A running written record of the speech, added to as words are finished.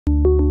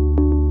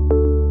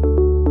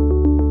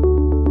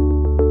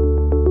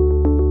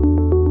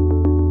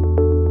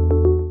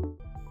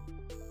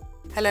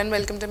Hello and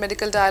welcome to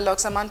Medical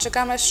Dialogues. I'm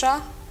Anshika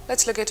Mishra.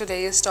 Let's look at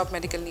today's top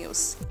medical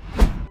news.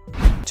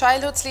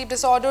 Childhood sleep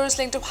disorders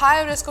linked to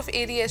higher risk of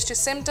ADHD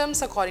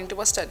symptoms according to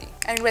a study.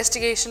 An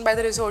investigation by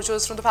the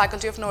researchers from the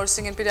Faculty of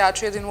Nursing and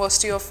Pediatry at the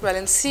University of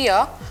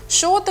Valencia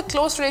showed the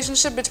close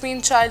relationship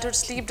between childhood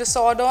sleep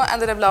disorder and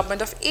the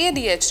development of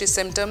ADHD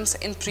symptoms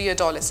in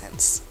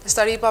pre-adolescence. The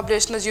study,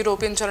 published in the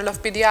European Journal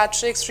of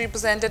Pediatrics,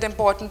 represented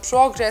important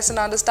progress in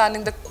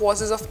understanding the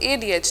causes of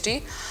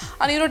ADHD,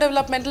 a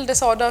neurodevelopmental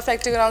disorder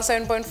affecting around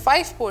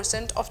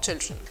 7.5% of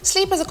children.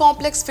 Sleep is a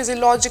complex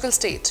physiological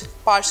state,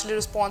 partially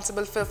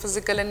responsible for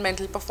physical and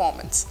mental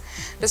performance.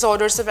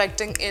 Disorders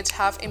affecting it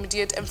have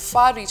immediate and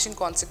far-reaching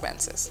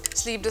consequences.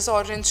 Sleep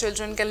disorder in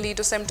children can lead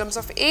to symptoms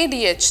of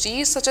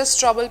ADHD, such as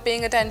trouble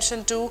paying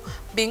attention to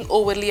being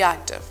overly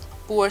active.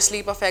 Poor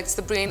sleep affects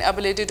the brain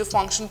ability to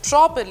function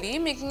properly,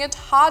 making it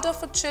harder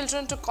for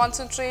children to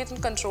concentrate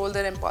and control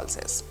their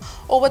impulses.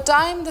 Over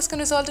time, this can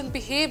result in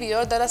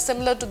behavior that are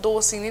similar to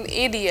those seen in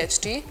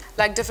ADHD,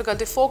 like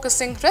difficulty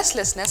focusing,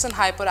 restlessness, and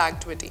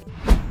hyperactivity.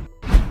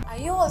 Are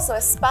you also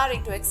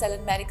aspiring to excel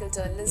in medical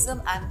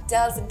journalism and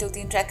delve into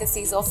the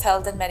intricacies of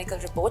health and medical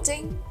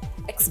reporting?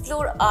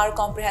 Explore our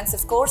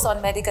comprehensive course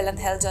on medical and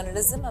health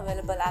journalism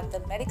available at the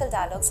Medical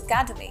Dialogues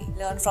Academy.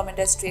 Learn from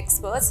industry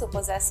experts who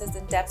possesses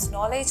in-depth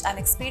knowledge and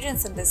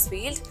experience in this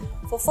field.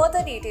 For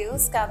further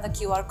details, scan the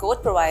QR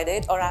code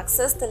provided or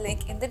access the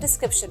link in the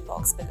description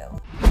box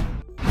below.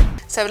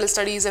 Several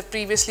studies have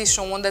previously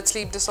shown that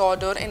sleep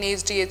disorder and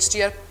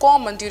ADHD are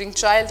common during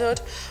childhood,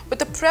 with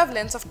a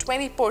prevalence of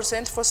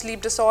 20% for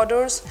sleep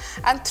disorders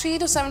and 3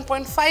 to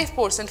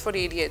 7.5% for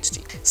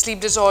ADHD. Sleep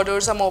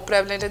disorders are more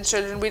prevalent in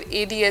children with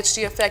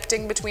ADHD,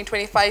 affecting between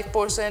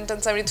 25%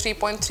 and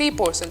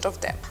 73.3% of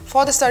them.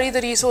 For the study,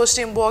 the research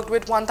team worked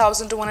with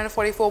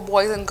 1,244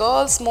 boys and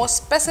girls, more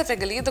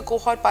specifically the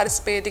cohort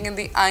participating in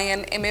the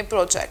INMA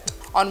project.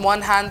 On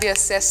one hand, they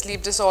assessed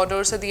sleep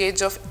disorders at the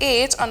age of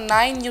 8 or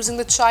 9 using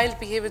the child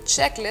behavior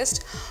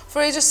checklist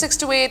for ages 6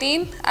 to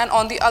 18, and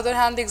on the other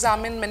hand, they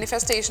examined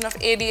manifestation of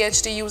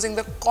ADHD using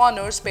the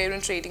Conners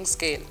Parent Rating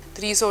Scale.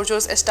 The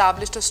researchers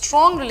established a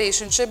strong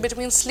relationship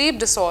between sleep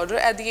disorder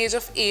at the age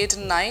of 8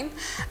 and 9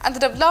 and the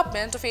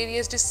development of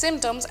ADHD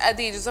symptoms at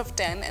the ages of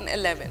 10 and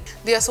 11.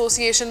 The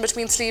association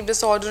between sleep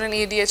disorder and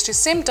ADHD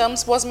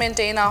symptoms was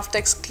maintained after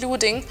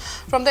excluding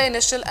from the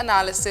initial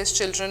analysis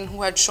children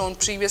who had shown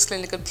previous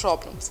clinical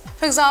problems.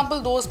 For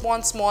example, those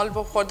born small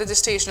before the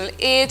gestational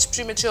age,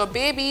 premature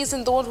babies,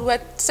 and those who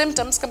had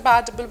symptoms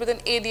compatible with an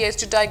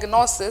ADHD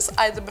diagnosis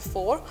either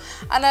before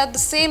and at the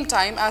same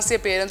time as the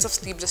appearance of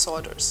sleep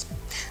disorders.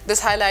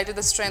 This highlighted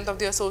the strength of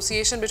the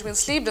association between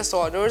sleep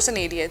disorders and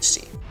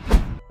ADHD.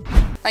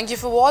 Thank you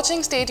for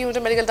watching. Stay tuned to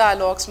Medical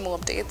Dialogues for more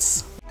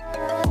updates.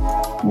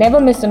 Never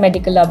miss a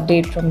medical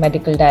update from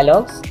Medical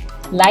Dialogues.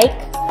 Like,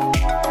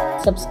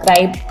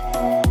 subscribe,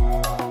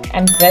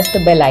 and press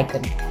the bell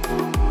icon.